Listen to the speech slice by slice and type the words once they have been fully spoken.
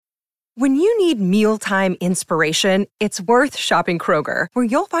When you need mealtime inspiration, it's worth shopping Kroger, where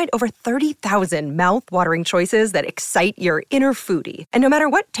you'll find over 30,000 mouth-watering choices that excite your inner foodie. And no matter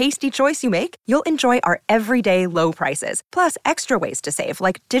what tasty choice you make, you'll enjoy our everyday low prices, plus extra ways to save,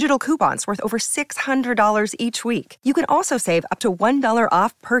 like digital coupons worth over $600 each week. You can also save up to $1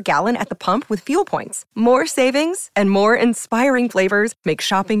 off per gallon at the pump with fuel points. More savings and more inspiring flavors make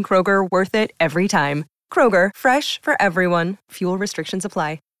shopping Kroger worth it every time. Kroger, fresh for everyone. Fuel restrictions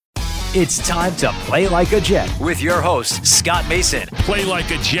apply. It's time to play like a Jet with your host, Scott Mason. Play like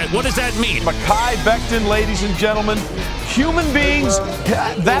a Jet. What does that mean? Mekhi Becton, ladies and gentlemen. Human beings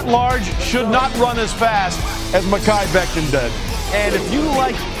that large should not run as fast as Mekhi Becton did. And if you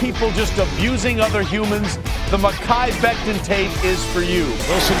like people just abusing other humans, the Mekhi Becton tape is for you.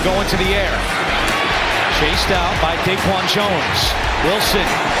 Wilson going to the air. Chased out by Daquan Jones. Wilson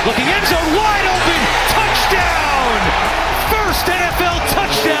looking end zone, wide open, touchdown! First NFL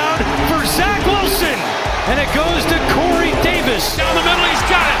touchdown for Zach Wilson, and it goes to Corey Davis. Down the middle, he's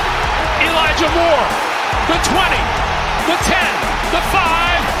got it. Elijah Moore, the 20, the 10, the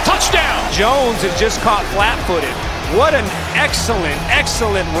 5, touchdown. Jones is just caught flat-footed. What an excellent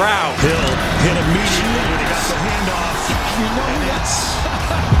route. Hill hit immediately when he got the handoff. You know and it's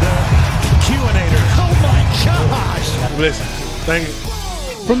the Q-inator. Oh my gosh. Listen, thank you.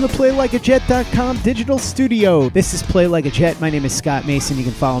 From the PlayLikeAJet.com digital studio, this is Play Like a Jet. My name is Scott Mason. You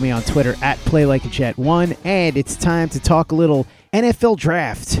can follow me on Twitter at PlayLikeAJet1. And it's time to talk a little NFL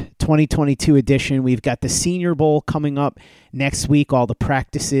Draft 2022 edition. We've got the Senior Bowl coming up next week, all the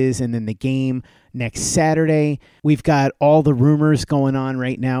practices, and then the game next Saturday. We've got all the rumors going on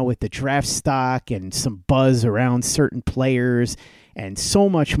right now with the draft stock and some buzz around certain players and so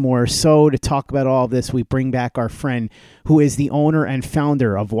much more. So to talk about all of this, we bring back our friend who is the owner and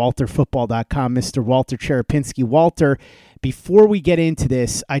founder of WalterFootball.com, Mr. Walter Cherepinsky. Walter, before we get into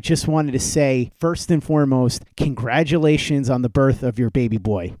this, I just wanted to say, first and foremost, congratulations on the birth of your baby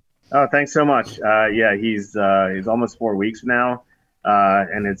boy. Oh, thanks so much. Yeah, he's almost 4 weeks now,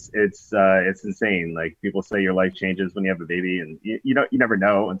 and it's insane. Like, people say your life changes when you have a baby, and you never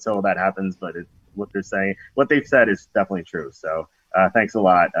know until that happens. But what they've said is definitely true. So thanks a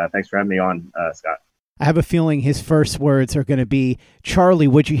lot. Thanks for having me on, Scott. I have a feeling his first words are going to be, "Charlie,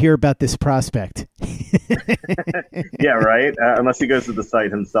 what'd you hear about this prospect?" Yeah, right. Unless he goes to the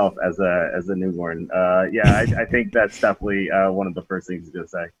site himself as a newborn. Yeah, I think that's definitely one of the first things he's going to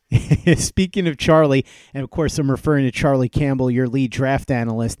say. Speaking of Charlie, and of course I'm referring to Charlie Campbell, your lead draft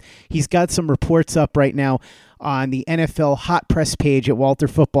analyst. He's got some reports up right now on the NFL Hot Press page at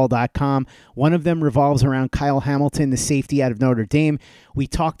WalterFootball.com. One of them revolves around Kyle Hamilton, the safety out of Notre Dame. We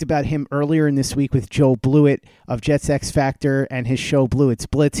talked about him earlier in this week with Joe Blewett of Jets X Factor and his show Blewett's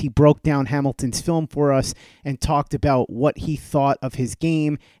Blitz. He broke down Hamilton's film for us and talked about what he thought of his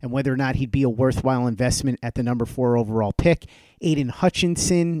game and whether or not he'd be a worthwhile investment at the number 4 overall pick. Aiden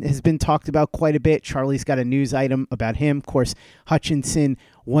Hutchinson has been talked about quite a bit. Charlie's got a news item about him. Of course, Hutchinson,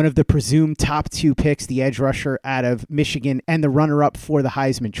 one of the presumed top 2 picks, the edge rusher out of Michigan and the runner-up for the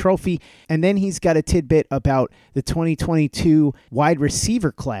Heisman Trophy. And then he's got a tidbit about the 2022 wide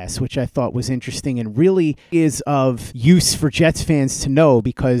receiver class, which I thought was interesting and really is of use for Jets fans to know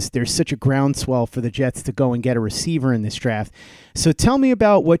because there's such a groundswell for the Jets to go and get a receiver in this draft. So tell me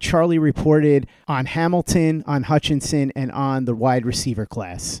about what Charlie reported on Hamilton, on Hutchinson, and on the wide receiver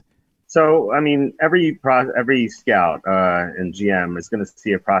class. So, I mean, every scout and GM is going to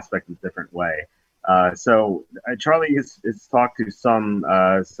see a prospect in a different way. So Charlie has talked to some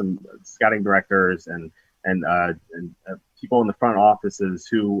scouting directors and people in the front offices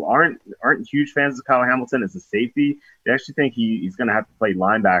who aren't huge fans of Kyle Hamilton as a safety. They actually think he's going to have to play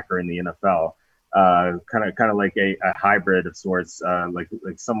linebacker in the NFL. Kind of like a hybrid of sorts, like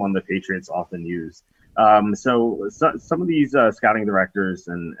someone the Patriots often use. So some of these scouting directors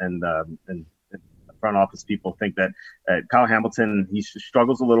and front office people think that Kyle Hamilton, he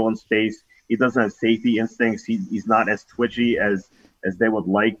struggles a little in space. He doesn't have safety instincts. He's not as twitchy as they would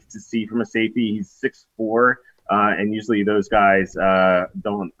like to see from a safety. He's 6'4", and usually those guys are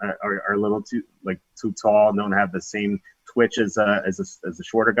a little too tall and don't have the same twitch as a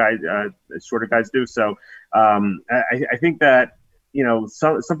shorter guys do. So I think that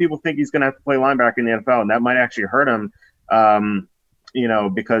some people think he's going to have to play linebacker in the NFL, and that might actually hurt him.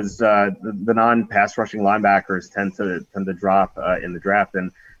 Because the non-pass rushing linebackers tend to drop in the draft.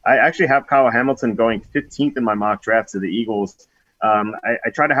 And I actually have Kyle Hamilton going 15th in my mock draft to the Eagles. I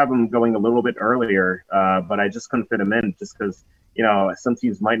tried to have him going a little bit earlier, but I just couldn't fit him in just because, some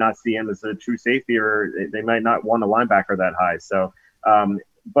teams might not see him as a true safety or they might not want a linebacker that high. So,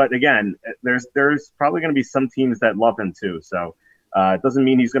 but again, there's probably going to be some teams that love him too. So It doesn't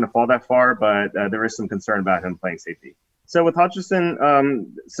mean he's going to fall that far, but there is some concern about him playing safety. So with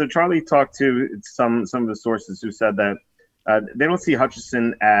Hutchinson, so Charlie talked to some of the sources who said that they don't see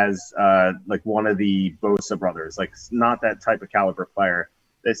Hutchinson as like one of the Bosa brothers, like not that type of caliber player.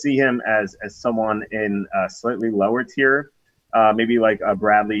 They see him as someone in a slightly lower tier, maybe like a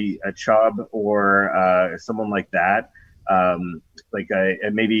Bradley Chubb or someone like that,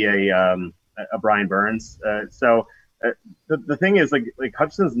 maybe a Brian Burns. The thing is, like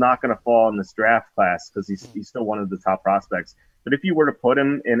Hutchinson's not going to fall in this draft class because he's still one of the top prospects. But if you were to put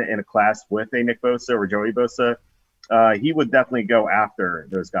him in a class with a Nick Bosa or Joey Bosa, he would definitely go after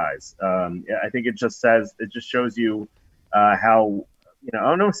those guys. I think it just shows you how, I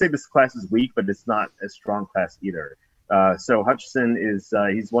don't want to say this class is weak, but it's not a strong class either. So Hutchinson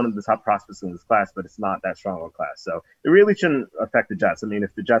he's one of the top prospects in this class, but it's not that strong of a class. So it really shouldn't affect the Jets. I mean,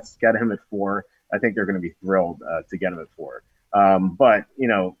 if the Jets get him at 4, I think they're going to be thrilled to get him at 4. But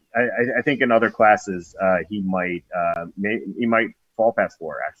I think in other classes he might fall past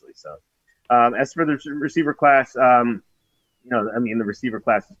 4 actually. So as for the receiver class, the receiver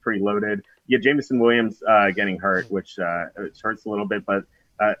class is pretty loaded. You get Jameson Williams getting hurt, which hurts a little bit, but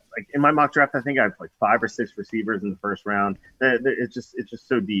like in my mock draft, I think I have like 5 or 6 receivers in the first round. It's just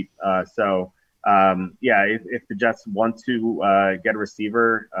so deep. If the Jets want to get a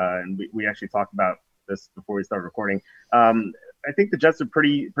receiver, and we actually talked about this before we started recording, I think the Jets are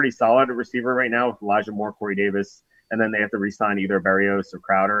pretty solid at receiver right now with Elijah Moore, Corey Davis, and then they have to re-sign either Berrios or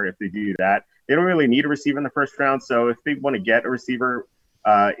Crowder. If they do that, they don't really need a receiver in the first round. So if they want to get a receiver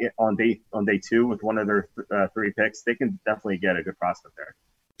on day 2 with one of their 3 picks, they can definitely get a good prospect there.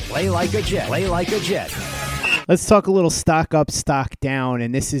 Play like a Jet. Play like a Jet. Let's talk a little stock up, stock down,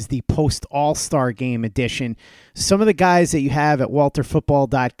 and this is the post All-Star Game edition. Some of the guys that you have at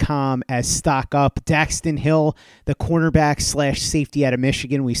walterfootball.com as stock up: Daxton Hill, the cornerback / safety out of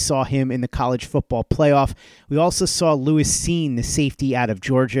Michigan. We saw him in the college football playoff. We also saw Lewis Seen, the safety out of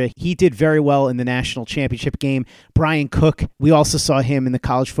Georgia. He did very well in the national championship game. Brian Cook, we also saw him in the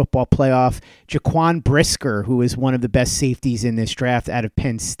college football playoff. Jaquan Brisker, who is one of the best safeties in this draft out of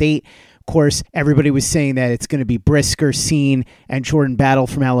Penn State. Of course, everybody was saying that it's going to be Brisker, Seen, and Jordan Battle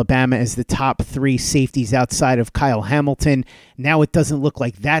from Alabama as the top 3 safeties outside of Kyle Hamilton. Now it doesn't look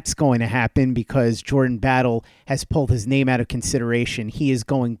like that's going to happen because Jordan Battle has pulled his name out of consideration. He is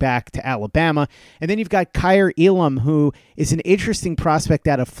going back to Alabama. And then you've got Kyer Elam, who is an interesting prospect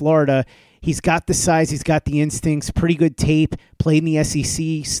out of Florida. He's got the size, he's got the instincts, pretty good tape, played in the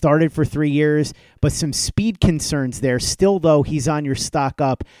SEC, started for 3 years, but some speed concerns there. Still, though, he's on your stock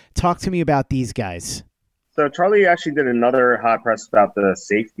up. Talk to me about these guys. So Charlie actually did another hot press about the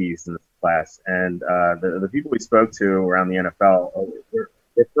safeties in this class, and the people we spoke to around the NFL were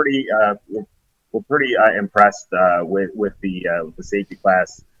pretty impressed with the safety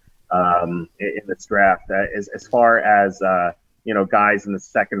class in this draft. As far as guys in the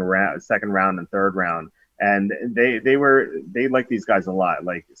second round and third round, and they like these guys a lot,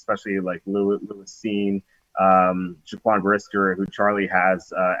 like especially like Lewis Seen, Jaquan Brisker, who Charlie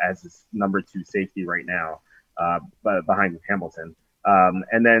has as his number 2 safety right now, but behind Hamilton.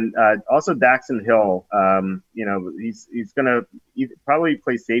 And then also Daxton Hill, he's gonna probably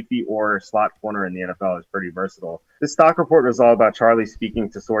play safety or slot corner in the NFL. Is pretty versatile. This stock report was all about Charlie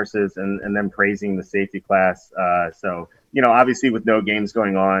speaking to sources and then praising the safety class. So obviously with no games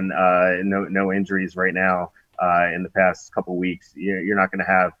going on, no injuries right now in the past couple of weeks, you're not going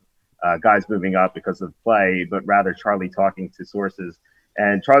to have guys moving up because of play, but rather Charlie talking to sources.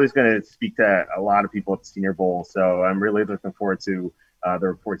 And Charlie's going to speak to a lot of people at the Senior Bowl, so I'm really looking forward to the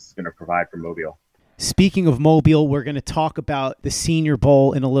reports he's going to provide from Mobile. Speaking of Mobile, we're going to talk about the Senior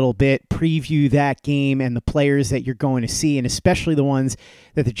Bowl in a little bit, preview that game and the players that you're going to see, and especially the ones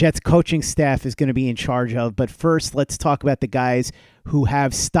that the Jets coaching staff is going to be in charge of. But first, let's talk about the guys who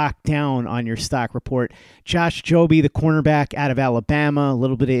have stock down on your stock report. Josh Jobe, the cornerback out of Alabama, a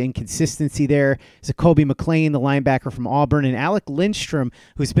little bit of inconsistency there. Zacoby McClain, the linebacker from Auburn, and Alec Lindstrom,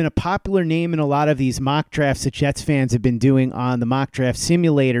 who's been a popular name in a lot of these mock drafts that Jets fans have been doing on the mock draft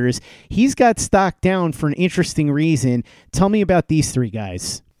simulators. He's got stock down for an interesting reason. Tell me about these 3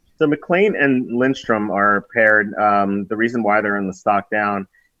 guys. So McClain and Lindstrom are paired. The reason why they're in the stock down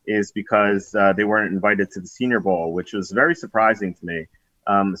is because they weren't invited to the Senior Bowl, which was very surprising to me,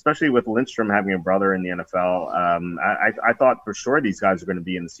 especially with Lindstrom having a brother in the NFL. I thought for sure these guys are going to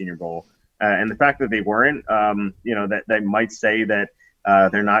be in the Senior Bowl. And the fact that they weren't, that they might say that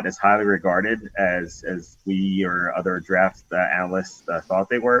they're not as highly regarded as we or other draft analysts thought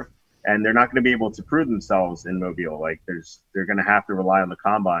they were. And they're not going to be able to prove themselves in Mobile. Like they're going to have to rely on the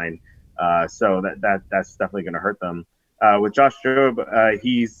combine. So that's definitely going to hurt them. With Josh Jobe,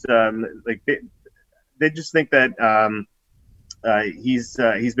 he's they just think that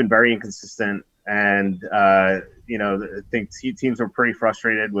he's been very inconsistent, and I think teams were pretty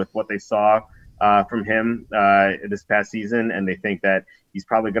frustrated with what they saw from him this past season, and they think that he's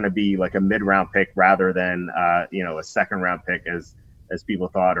probably going to be like a mid-round pick rather than a second-round pick as people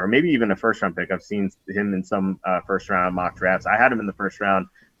thought, or maybe even a first-round pick. I've seen him in some first-round mock drafts. I had him in the first round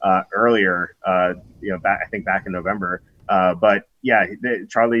earlier, back in November. But yeah,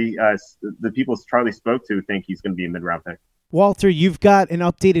 the people Charlie spoke to think he's going to be a mid-round pick. Walter, you've got an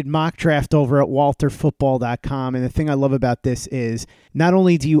updated mock draft over at walterfootball.com, and the thing I love about this is not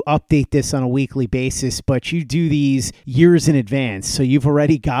only do you update this on a weekly basis, but you do these years in advance. So you've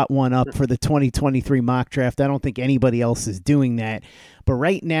already got one up for the 2023 mock draft. I don't think anybody else is doing that. But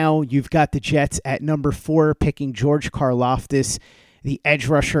right now, you've got the Jets at number 4 picking George Karlaftis, the edge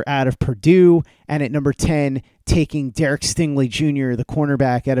rusher out of Purdue, and at number 10, taking Derek Stingley Jr., the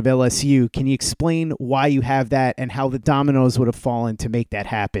cornerback out of LSU. Can you explain why you have that and how the dominoes would have fallen to make that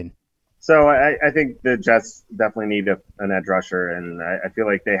happen? So I think the Jets definitely need an edge rusher, and I feel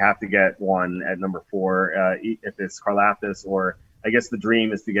like they have to get one at number 4, if it's Karlaftis, or I guess the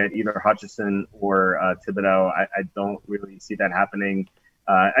dream is to get either Hutchinson or Thibodeau. I don't really see that happening.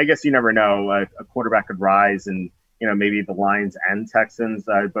 I guess you never know. A quarterback could rise, and maybe the Lions and Texans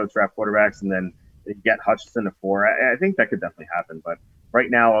both draft quarterbacks, and then they get Hutchinson to 4. I think that could definitely happen. But right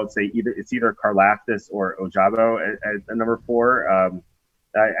now, I would say either Karlaftis or Ojabo at number 4.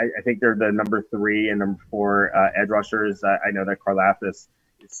 I think they're the number 3 and number 4 edge rushers. I know that Karlaftis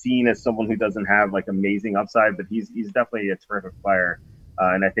is seen as someone who doesn't have like amazing upside, but he's definitely a terrific player.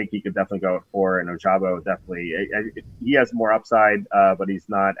 And I think he could definitely go at 4. And Ojabo definitely he has more upside, but he's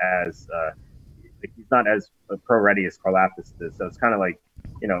not as pro ready as Karlaftis is. So it's kind of like,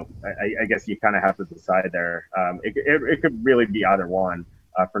 I guess you kind of have to decide there. It could really be either one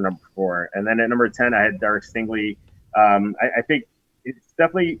for number 4. And then at number 10, I had Derek Stingley. I think it's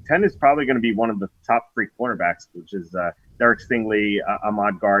definitely 10 is probably going to be one of the top 3 cornerbacks, which is Derek Stingley,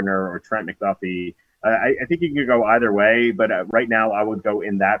 Ahmad Gardner, or Trent McDuffie. I think you can go either way, but right now I would go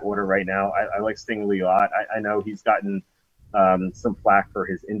in that order right now. I like Stingley a lot. I know he's gotten some flack for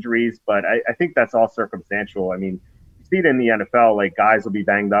his injuries, but I think that's all circumstantial. I mean, you see it in the NFL, like guys will be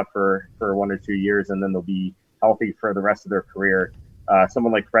banged up for 1 or 2 years, and then they'll be healthy for the rest of their career.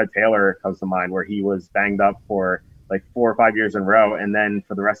 Someone like Fred Taylor comes to mind, where he was banged up for like 4 or 5 years in a row, and then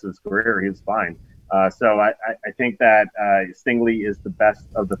for the rest of his career, he was fine. So I think that Stingley is the best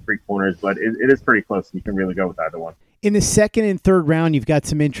of the 3 corners, but it is pretty close. You can really go with either one. In the 2nd and 3rd round, you've got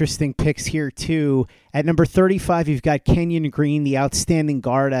some interesting picks here, too. At number 35, you've got Kenyon Green, the outstanding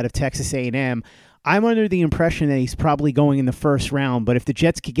guard out of Texas A&M. I'm under the impression that he's probably going in the 1st round, but if the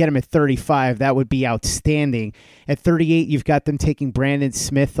Jets could get him at 35, that would be outstanding. At 38, you've got them taking Brandon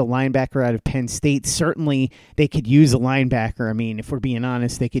Smith, the linebacker out of Penn State. Certainly, they could use a linebacker. I mean, if we're being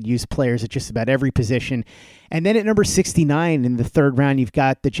honest, they could use players at just about every position. And then at number 69 in the 3rd round, you've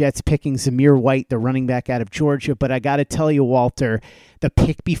got the Jets picking Zamir White, the running back out of Georgia. But I got to tell you, Walter, the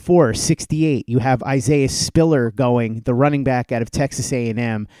pick before, 68, you have Isaiah Spiller going, the running back out of Texas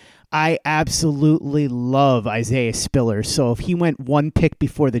A&M. I absolutely love Isaiah Spiller. So if he went one pick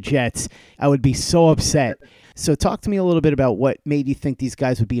before the Jets, I would be so upset. So talk to me a little bit about what made you think these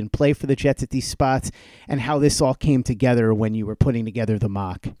guys would be in play for the Jets at these spots and how this all came together when you were putting together the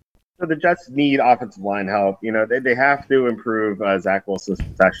mock. So the Jets need offensive line help. They have to improve Zach Wilson's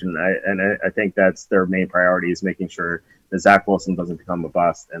protection. I think that's their main priority, is making sure that Zach Wilson doesn't become a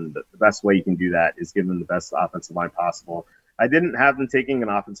bust. And the best way you can do that is give them the best offensive line possible. I didn't have them taking an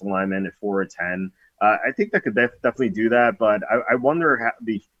offensive lineman at 4 or 10. I think that could definitely do that, but I wonder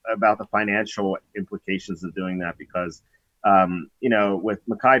about the financial implications of doing that, because, with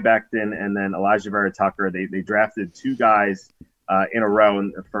Mekhi Becton and then Elijah Vera Tucker, they drafted 2 guys in a row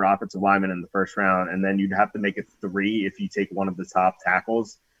for offensive linemen in the 1st round, and then you'd have to make it 3 if you take one of the top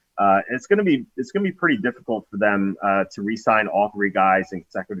tackles. It's going to be pretty difficult for them to re-sign all 3 guys in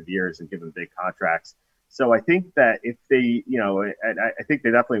consecutive years and give them big contracts. So I think that if they, I think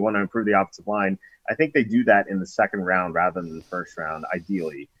they definitely want to improve the offensive line. I think they do that in the 2nd round rather than the 1st round,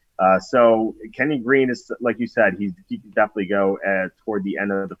 ideally. So Kenyon Green is, like you said, he can definitely go toward the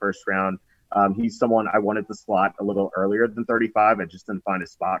end of the 1st round. He's someone I wanted to slot a little earlier than 35. I just didn't find a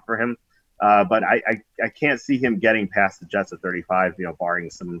spot for him. But I can't see him getting past the Jets at 35, barring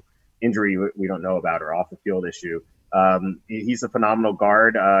some injury we don't know about or off the field issue. He's a phenomenal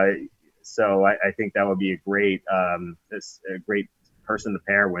guard. So I think that would be a great person to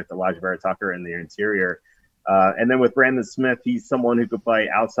pair with Elijah Vera Tucker in the interior. And then with Brandon Smith, he's someone who could play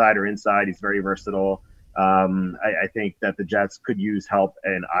outside or inside. He's very versatile. I think that the Jets could use help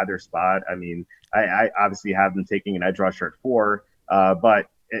in either spot. I mean, I obviously have them taking an edge rusher at 4, but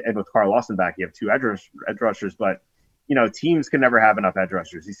and with Carl Lawson back, you have 2 edge rushers, but teams can never have enough edge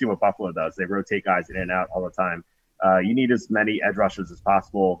rushers. You see what Buffalo does; they rotate guys in and out all the time. You need as many edge rushers as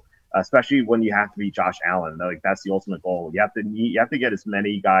possible, especially when you have to beat Josh Allen. Like that's the ultimate goal. You have to get as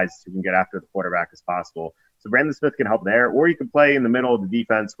many guys who can get after the quarterback as possible. So Brandon Smith can help there, or you can play in the middle of the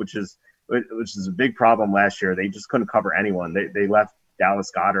defense, which is a big problem last year. They just couldn't cover anyone. They left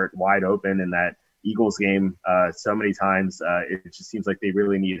Dallas Goedert wide open in that Eagles game so many times. It just seems like they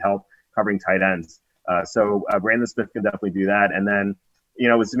really need help covering tight ends. So Brandon Smith can definitely do that. And then,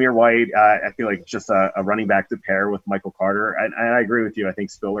 with Zamir White, I feel like just a running back to pair with Michael Carter. And I agree with you. I think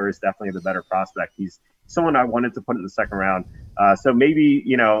Spiller is definitely the better prospect. He's someone I wanted to put in the second round. So maybe,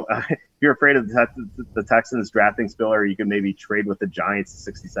 if you're afraid of the Texans drafting Spiller, you can maybe trade with the Giants at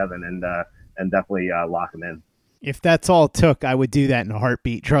 67 and definitely lock him in. If that's all it took, I would do that in a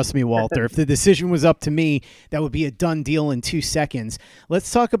heartbeat. Trust me, Walter. If the decision was up to me, that would be a done deal in 2 seconds.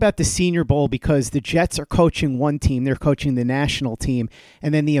 Let's talk about the Senior Bowl because the Jets are coaching one team. They're coaching the national team.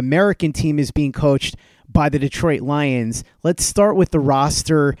 And then the American team is being coached by the Detroit Lions. Let's start with the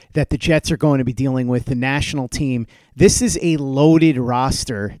roster that the Jets are going to be dealing with, the national team. This is a loaded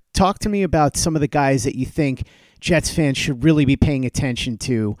roster. Talk to me about some of the guys that you think Jets fans should really be paying attention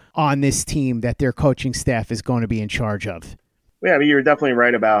to on this team that their coaching staff is going to be in charge of. Yeah, I mean, you're definitely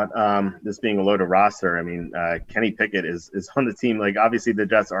right about this being a loaded roster. I mean, Kenny Pickett is on the team. Like, obviously, the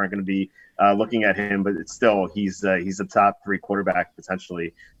Jets aren't going to be looking at him, but it's still he's a top 3 quarterback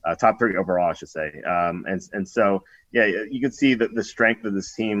potentially, top 3 overall, I should say. And so yeah, you can see the strength of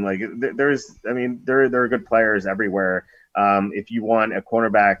this team. Like, there are good players everywhere. If you want a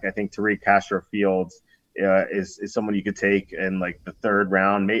cornerback, I think Tariq Castro-Fields is someone you could take in like the 3rd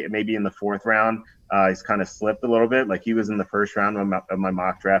round, maybe in the 4th round. He's kind of slipped a little bit. Like he was in the 1st round of my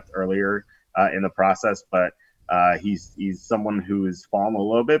mock draft earlier in the process, but he's someone who has fallen a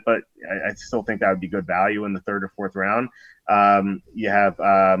little bit, but I still think that would be good value in the 3rd or 4th round. You have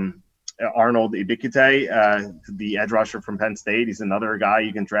Arnold Ibikite, the edge rusher from Penn State. He's another guy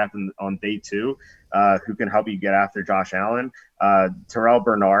you can draft on day 2 who can help you get after Josh Allen. Terrell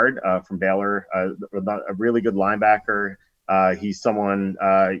Bernard from Baylor, a really good linebacker. He's someone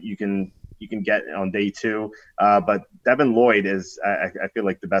you can get on day 2. But Devin Lloyd is, I feel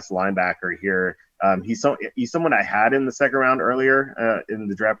like, the best linebacker here. He's someone I had in the 2nd round earlier in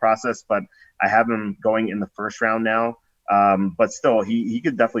the draft process, but I have him going in the 1st round now. But still, he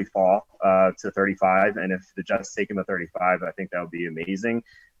could definitely fall to 35. And if the Jets take him to 35, I think that would be amazing.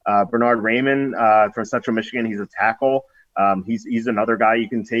 Bernard Raymond from Central Michigan, he's a tackle. He's another guy you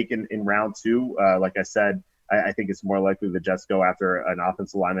can take in round 2. Like I said, I think it's more likely the Jets go after an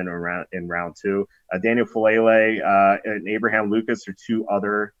offensive lineman in round 2. Daniel Falele and Abraham Lucas are 2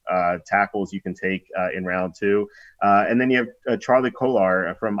 other tackles you can take in round 2. And then you have Charlie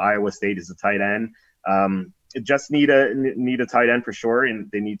Kolar from Iowa State as a tight end. Just need a tight end for sure,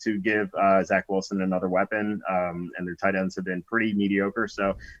 and they need to give Zach Wilson another weapon. And their tight ends have been pretty mediocre.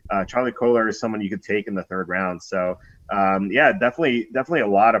 So Charlie Kolar is someone you could take in the 3rd round. So yeah, definitely a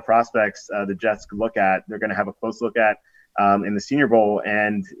lot of prospects the Jets could look at. They're going to have a close look at in the Senior Bowl,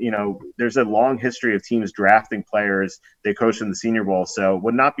 and there's a long history of teams drafting players they coach in the Senior Bowl. So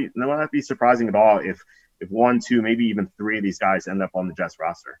would not be surprising at all if 1, 2, maybe even 3 of these guys end up on the Jets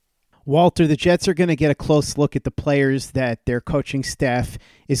roster. Walter, the Jets are going to get a close look at the players that their coaching staff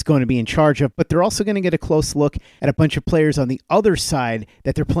is going to be in charge of, but they're also going to get a close look at a bunch of players on the other side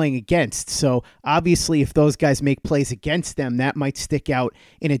that they're playing against. So obviously, if those guys make plays against them, that might stick out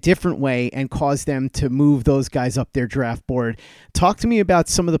in a different way and cause them to move those guys up their draft board. Talk to me about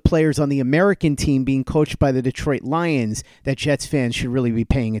some of the players on the American team being coached by the Detroit Lions that Jets fans should really be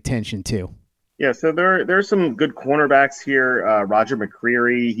paying attention to. Yeah, so there's some good cornerbacks here. Roger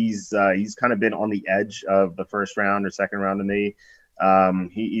McCreary, he's kind of been on the edge of the 1st round or 2nd round to me.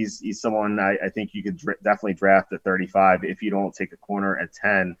 He's someone I think you could definitely draft at 35 if you don't take a corner at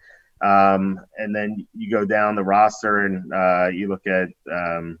 10. And then you go down the roster and you look at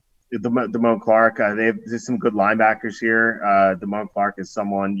Damone Clark. There's some good linebackers here. Damone Clark is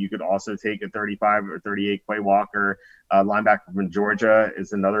someone you could also take at 35 or 38. Quay Walker, linebacker from Georgia,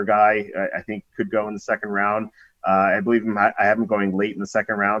 is another guy I think could go in the 2nd round. I believe I have him going late in the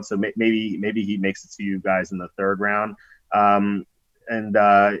 2nd round, so maybe he makes it to you guys in the 3rd round.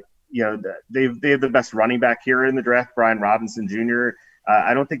 They have the best running back here in the draft, Brian Robinson Jr.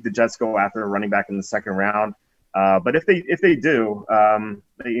 I don't think the Jets go after a running back in the 2nd round. But if they do,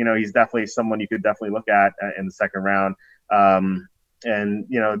 he's definitely someone you could definitely look at in the 2nd round. And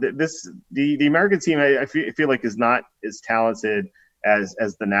the American team I feel like is not as talented as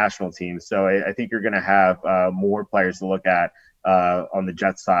the national team. So I think you're going to have more players to look at on the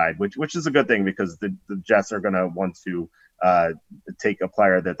Jets side, which is a good thing because the Jets are going to want to take a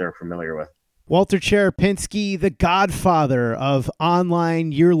player that they're familiar with. Walter Cherepinsky, the godfather of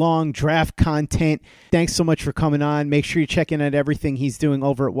online year-long draft content. Thanks so much for coming on. Make sure you're checking out everything he's doing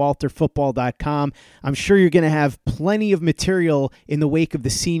over at walterfootball.com. I'm sure you're going to have plenty of material in the wake of the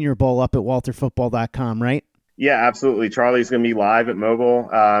Senior Bowl up at walterfootball.com, right? Yeah, absolutely. Charlie's going to be live at Mobile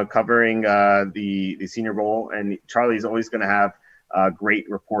covering the Senior Bowl, and Charlie's always going to have great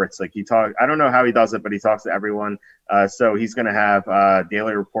reports. Like I don't know how he does it, but he talks to everyone. So he's going to have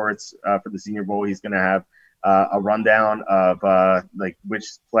daily reports for the Senior Bowl. He's going to have a rundown of like which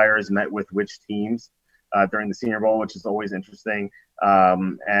players met with which teams during the Senior Bowl, which is always interesting.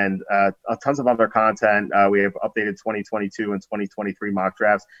 And tons of other content. We have updated 2022 and 2023 mock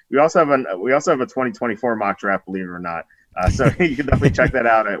drafts. We also have a 2024 mock draft, believe it or not. So you can definitely check that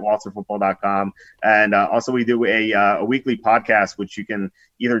out at walterfootball.com. And also we do a weekly podcast, which you can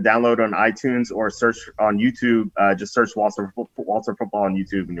either download on iTunes or search on YouTube. Just search Walter Football on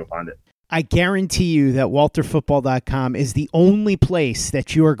YouTube and you'll find it. I guarantee you that walterfootball.com is the only place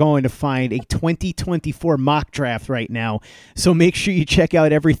that you are going to find a 2024 mock draft right now. So make sure you check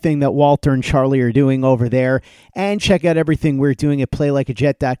out everything that Walter and Charlie are doing over there, and check out everything we're doing at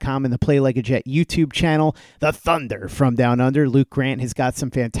playlikeajet.com and the Play Like a Jet YouTube channel. The Thunder from Down Under. Luke Grant has got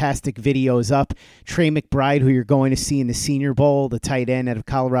some fantastic videos up. Trey McBride, who you're going to see in the Senior Bowl, the tight end out of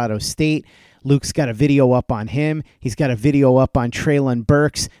Colorado State. Luke's got a video up on him. He's got a video up on Treylon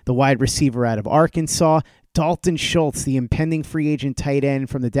Burks, the wide receiver out of Arkansas. Dalton Schultz, the impending free agent tight end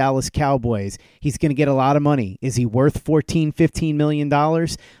from the Dallas Cowboys. He's going to get a lot of money. Is he worth $14-15 million?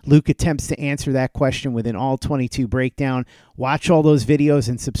 Luke attempts to answer that question with an all-22 breakdown. Watch all those videos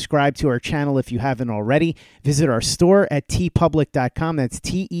and subscribe to our channel if you haven't already. Visit our store at teepublic.com. That's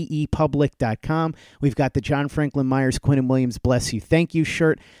teepublic.com. We've got the John Franklin Myers, Quinnen Williams, Bless You, Thank You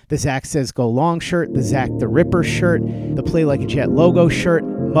shirt, the Zach Says Go Long shirt, the Zach the Ripper shirt, the Play Like a Jet logo shirt,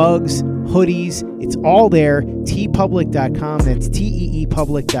 mugs, hoodies. It's all there. teepublic.com. That's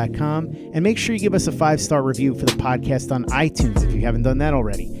teepublic.com. And make sure you give us a 5-star review for the podcast on iTunes if you haven't done that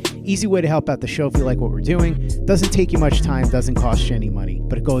already. Easy way to help out the show if you like what we're doing. Doesn't take you much time, doesn't cost you any money,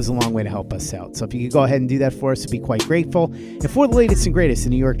 but it goes a long way to help us out. So if you could go ahead and do that for us, we'd be quite grateful. And for the latest and greatest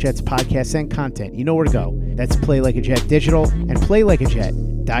in New York Jets podcasts and content, you know where to go. That's Play Like a Jet Digital and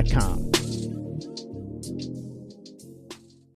playlikeajet.com.